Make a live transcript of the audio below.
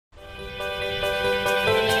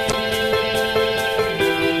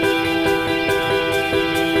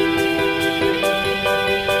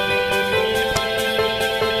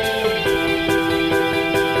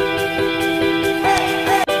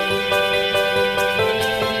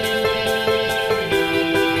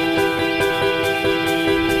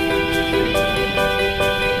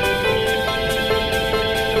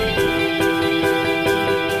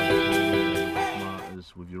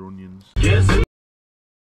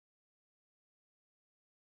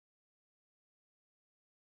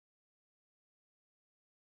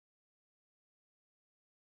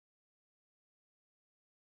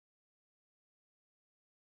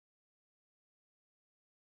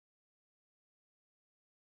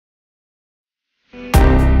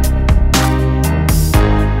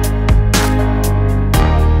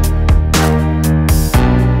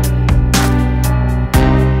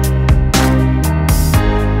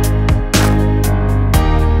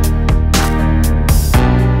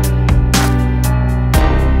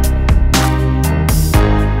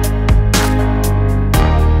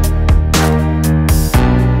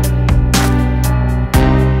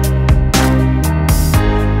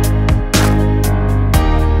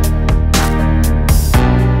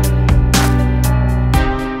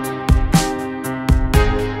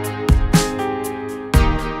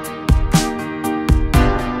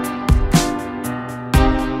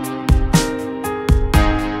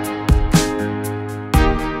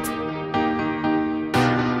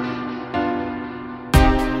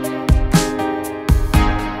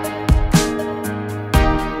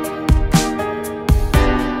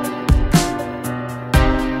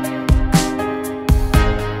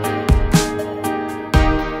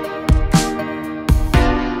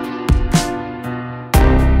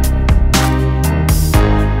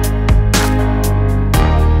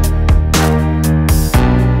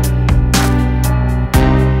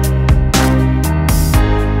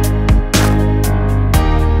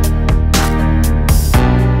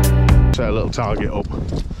target up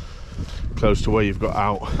close to where you've got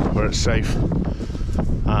out, where it's safe,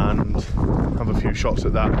 and have a few shots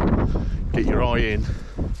at that, get your eye in,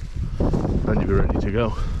 and you'll be ready to go.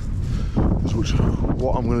 Which is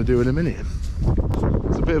what I'm going to do in a minute.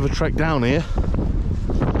 It's a bit of a trek down here,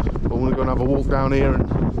 but I'm going to go and have a walk down here, and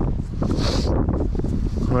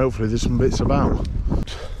hopefully there's some bits about.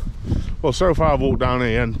 Well, so far I've walked down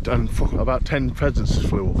here and about 10 pheasants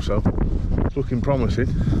flew up, so it's looking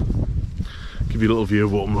promising. Give you a little view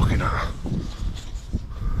of what I'm looking at.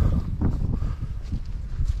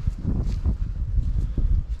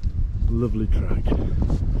 Lovely track.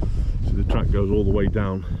 So the track goes all the way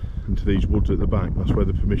down into these woods at the back. That's where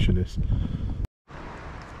the permission is.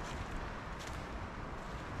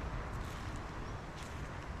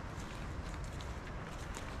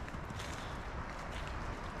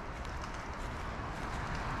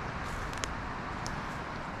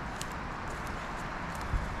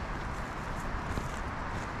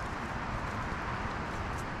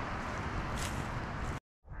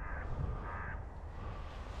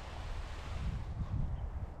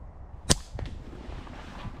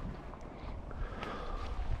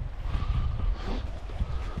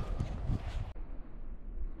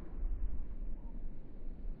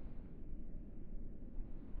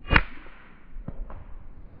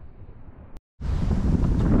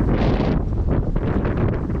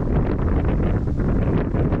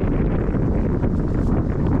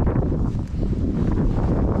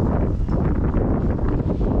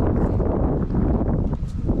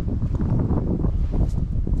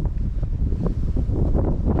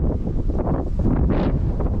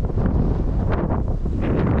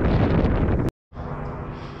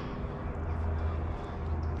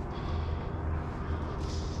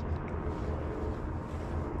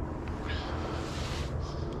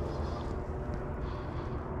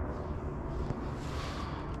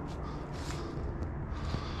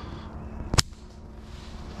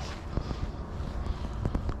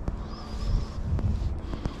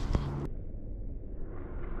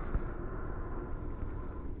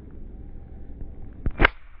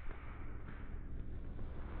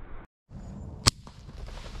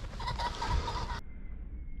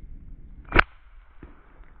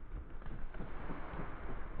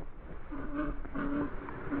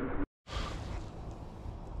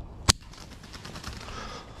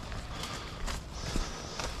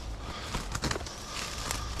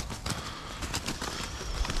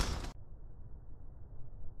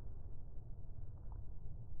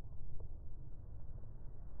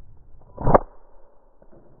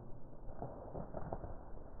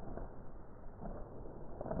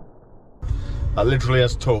 That literally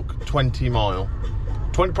has took 20 mile,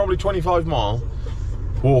 probably 25 mile,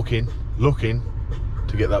 walking, looking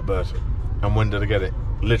to get that bird. And when did I get it?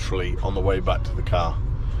 Literally on the way back to the car.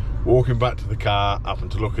 Walking back to the car,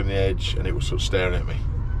 happened to look in the edge, and it was sort of staring at me.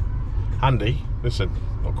 Handy, listen,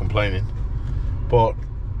 not complaining. But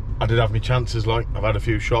I did have my chances, like, I've had a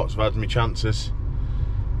few shots, I've had my chances.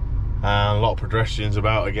 And a lot of pedestrians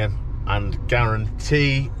about again. And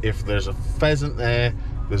guarantee if there's a pheasant there,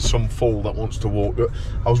 there's some fool that wants to walk.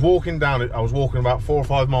 I was walking about 4 or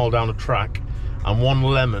 5 miles down a track, and one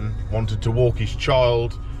lemon wanted to walk his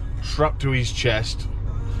child strapped to his chest,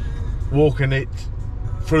 walking it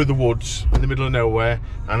through the woods in the middle of nowhere.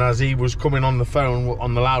 And as he was coming on the phone,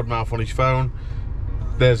 on the loudmouth on his phone,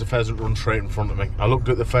 there's a pheasant run straight in front of me. I looked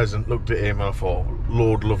at the pheasant, looked at him, and I thought,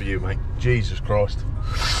 Lord love you, mate. Jesus Christ.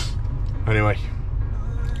 Anyway,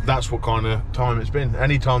 that's what kind of time it's been.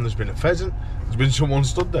 Any time there's been a pheasant, there's been someone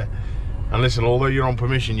stood there. And listen, although you're on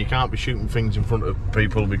permission, you can't be shooting things in front of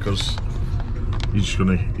people, because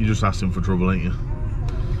you're just asking for trouble, ain't you?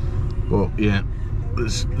 But yeah,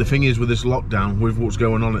 the thing is with this lockdown, with what's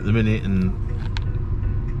going on at the minute, and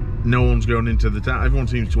no one's going into the town. Everyone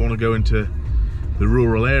seems to want to go into the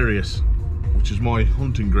rural areas, which is my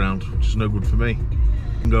hunting ground, which is no good for me.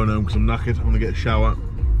 I'm going home because I'm knackered. I want to get a shower,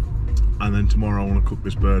 and then tomorrow I want to cook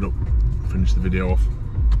this bird up, finish the video off.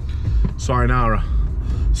 Sayonara.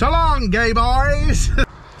 So long, gay boys!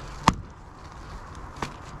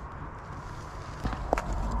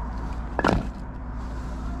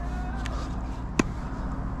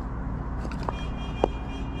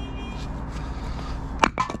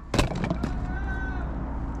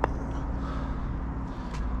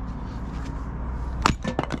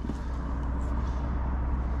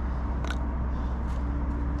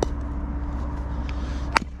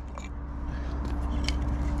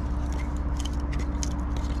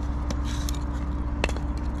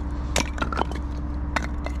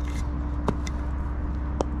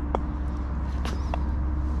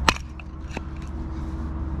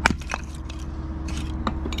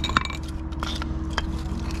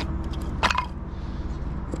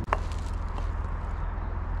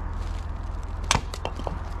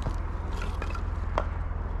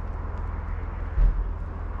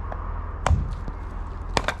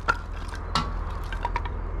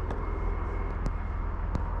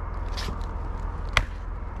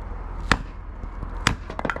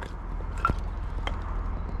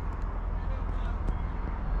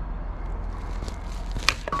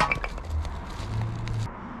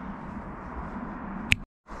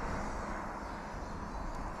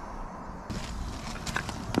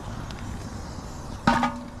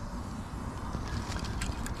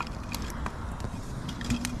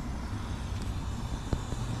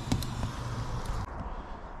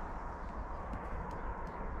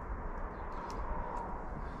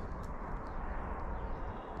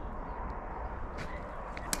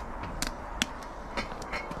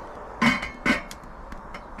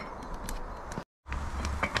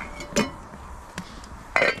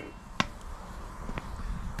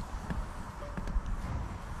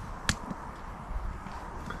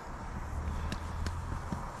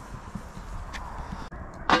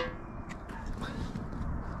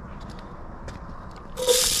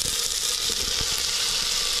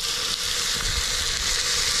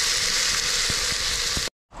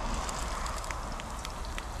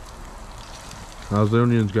 How's the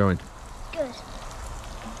onions going? Good.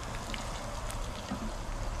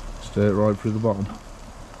 Stir it right through the bottom.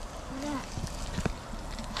 Yeah.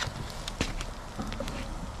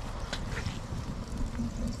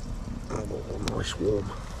 Oh, nice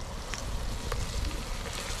warm.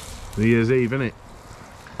 New Year's Eve, innit?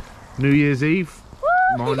 New Year's Eve.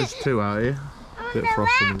 -2 out here. Bit of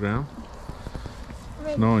frost on the ground.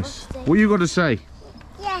 Really Nice. frosty. What you got to say?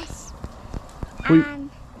 Yes. We-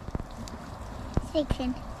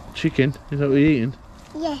 Chicken. Chicken? Is that what you're eating?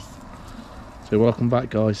 Yes. So welcome back,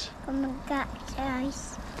 guys. Come on,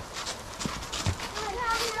 guys.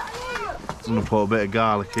 I'm gonna put a bit of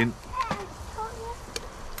garlic in.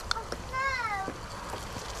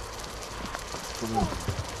 Come on.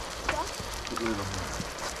 Put the lid on there.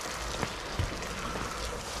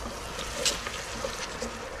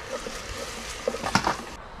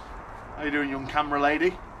 How you doing, young camera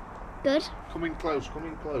lady? Good. Come in close, come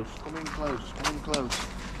in close, come in close, come in close.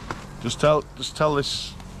 Just tell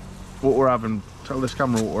this what we're having. Tell this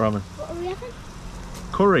camera what we're having. What are we having?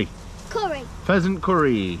 Curry. Curry. Pheasant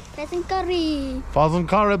curry. Pheasant curry. Pheasant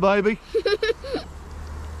curry, baby.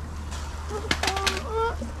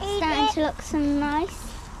 Starting to look so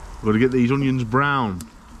nice. We've got to get these onions brown.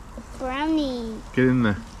 Brownie. Get in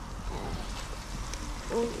there.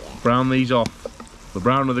 Oh yeah. Brown these off. The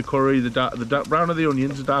browner the curry, the browner the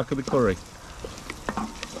onions, the darker the curry.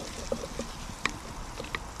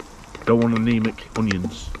 Don't want anemic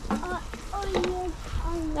onions. Onion.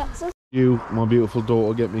 That's us. You, my beautiful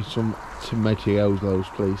daughter, get me some tomatoes,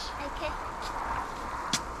 please. Okay.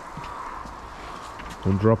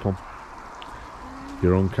 Don't drop them.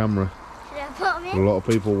 You're on camera. Should I put them A in? lot of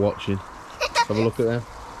people watching. Have a look at them.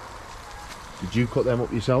 Did you cut them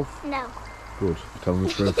up yourself? No. Good, tell them the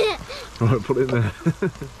truth. Right, put it in there.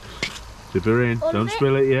 Dip her in. All Don't of it?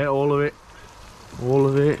 spill it yet, all of it. All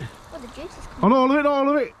of it. Oh, the juice is Oh, not all of it, not all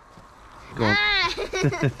of it. Go on. Ah.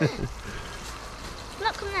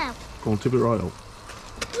 Look, come now. Go on, tip it right up.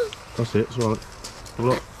 That's it, swallow it. Have a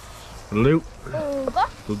look. Loop. Over.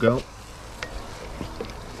 Good girl.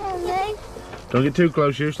 Oh no. Don't get too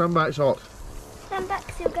close, you. Stand back, it's hot. Stand back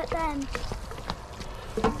so you'll get them.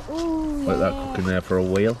 Ooh, Let that yeah. cook in there for a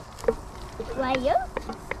wheel. Where you?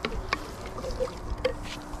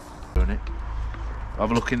 Doing it.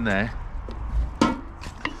 Have a look in there.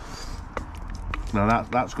 Now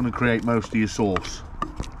that's going to create most of your sauce.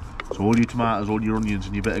 So all your tomatoes, all your onions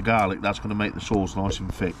and your bit of garlic, that's going to make the sauce nice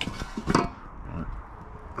and thick. Right.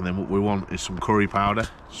 And then what we want is some curry powder,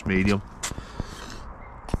 it's medium.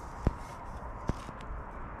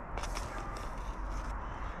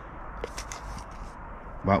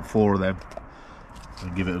 About 4 of them.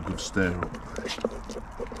 And give it a good stir up.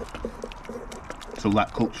 Till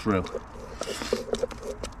that cooks through.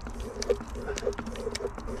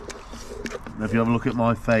 Now if you have a look at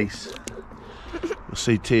my face, you'll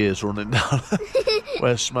see tears running down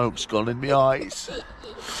where smoke's gone in my eyes.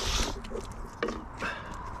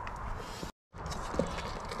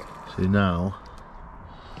 See now,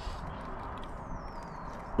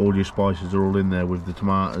 all your spices are all in there with the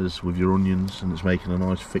tomatoes, with your onions, and it's making a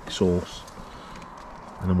nice thick sauce.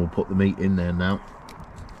 And then we'll put the meat in there now.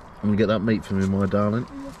 I'm gonna get that meat for me, my darling.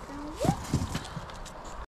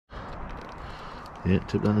 Yeah,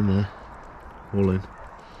 tip that in there. All in.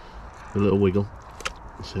 A little wiggle.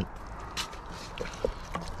 That's it.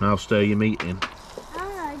 Now stir your meat in.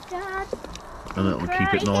 Oh, God. And it'll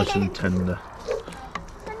keep it nice and tender.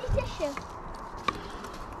 Any tissue?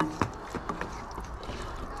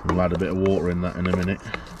 We'll add a bit of water in that in a minute.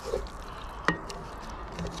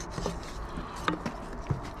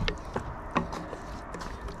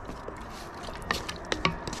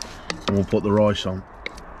 And we'll put the rice on.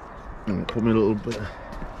 And we'll put me a little bit.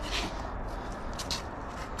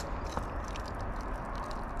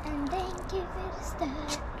 And then give it a stir.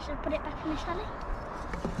 Should I put it back in the chalet?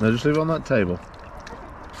 No, just leave it on that table.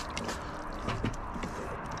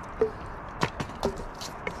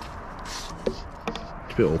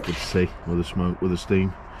 It's a bit awkward to see with the smoke, with the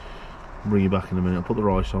steam. I'll bring you back in a minute. I'll put the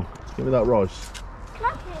rice on. Give me that rice. Can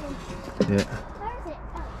I put it in? Yeah. Where is it?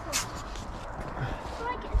 Oh, it's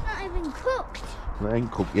like it's not even cooked. That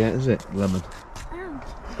ain't cooked yet, is it? Lemon. Oh.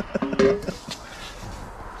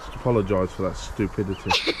 Just apologise for that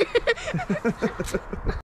stupidity.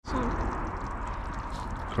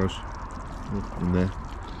 Close. In there.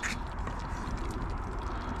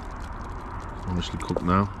 Honestly cooked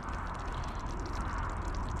now.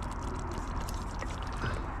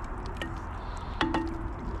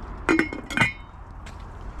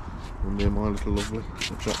 And there, my little lovely.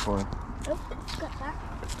 Watch that fire. Oh, got that.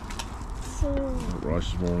 So. That rice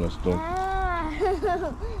is more or less done. Ah,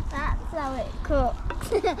 that's That's how it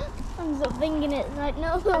cooks. Ends up thinking it's like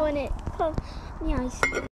normal when it comes in the ice.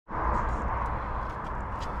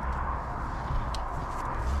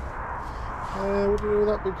 What do you do with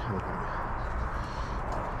that big camera?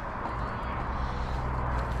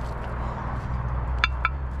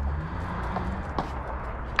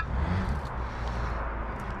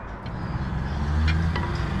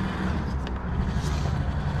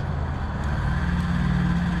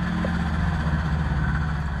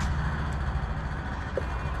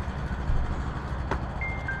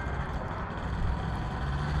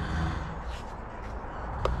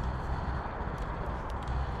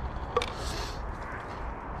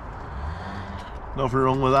 Nothing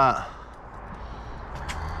wrong with that.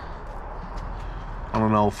 On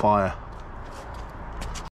an old fire.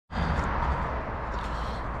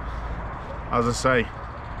 As I say,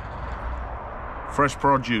 fresh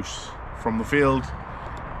produce from the field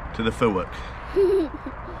to the pheasant.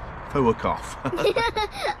 Pheasant off. So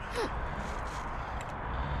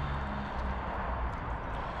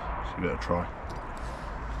you better try.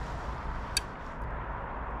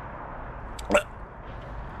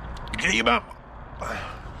 Get your mum.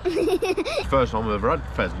 First time I've ever had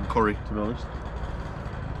pheasant curry, to be honest.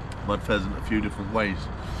 I've had pheasant a few different ways.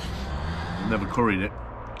 I've never curried it,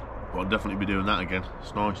 but I'll definitely be doing that again.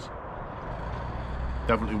 It's nice.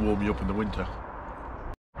 Definitely warm you up in the winter.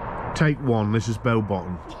 Take one, this is Bell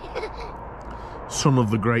Bottom. Son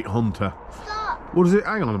of the great hunter. Stop! What is it?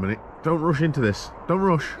 Hang on a minute. Don't rush into this. Don't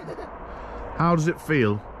rush. How does it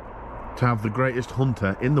feel to have the greatest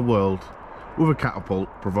hunter in the world with a catapult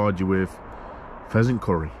provide you with pheasant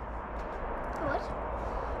curry? Good.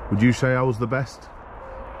 Would you say I was the best?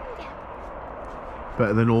 Yeah.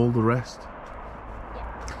 Better than all the rest?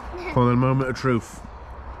 Yeah. Come on then, moment of truth.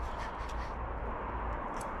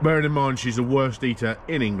 Bearing in mind she's the worst eater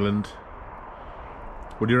in England,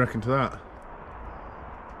 what do you reckon to that?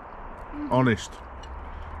 Honest.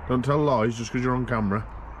 Don't tell lies just because you're on camera.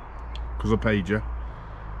 Because I paid you.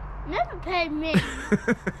 Never paid me.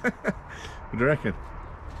 What do you reckon?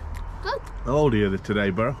 Good. How old are you today,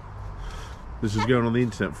 bro? This is going on the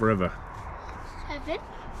internet forever. 7.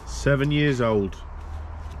 7 years old.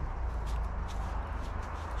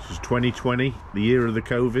 This is 2020, the year of the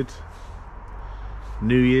COVID.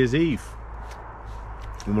 New Year's Eve.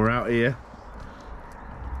 And we're out here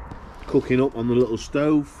cooking up on the little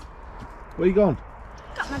stove. Where you gone?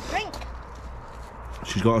 Got my drink.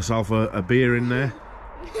 She's got herself a beer in there.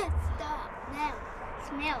 Stop now.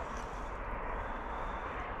 It's milk.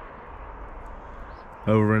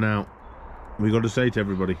 Over and out. What you got to say to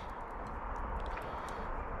everybody?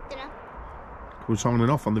 Dinner. We're signing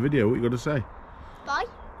off on the video. What you got to say? Bye.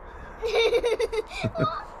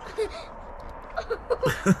 What?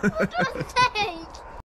 What do I say?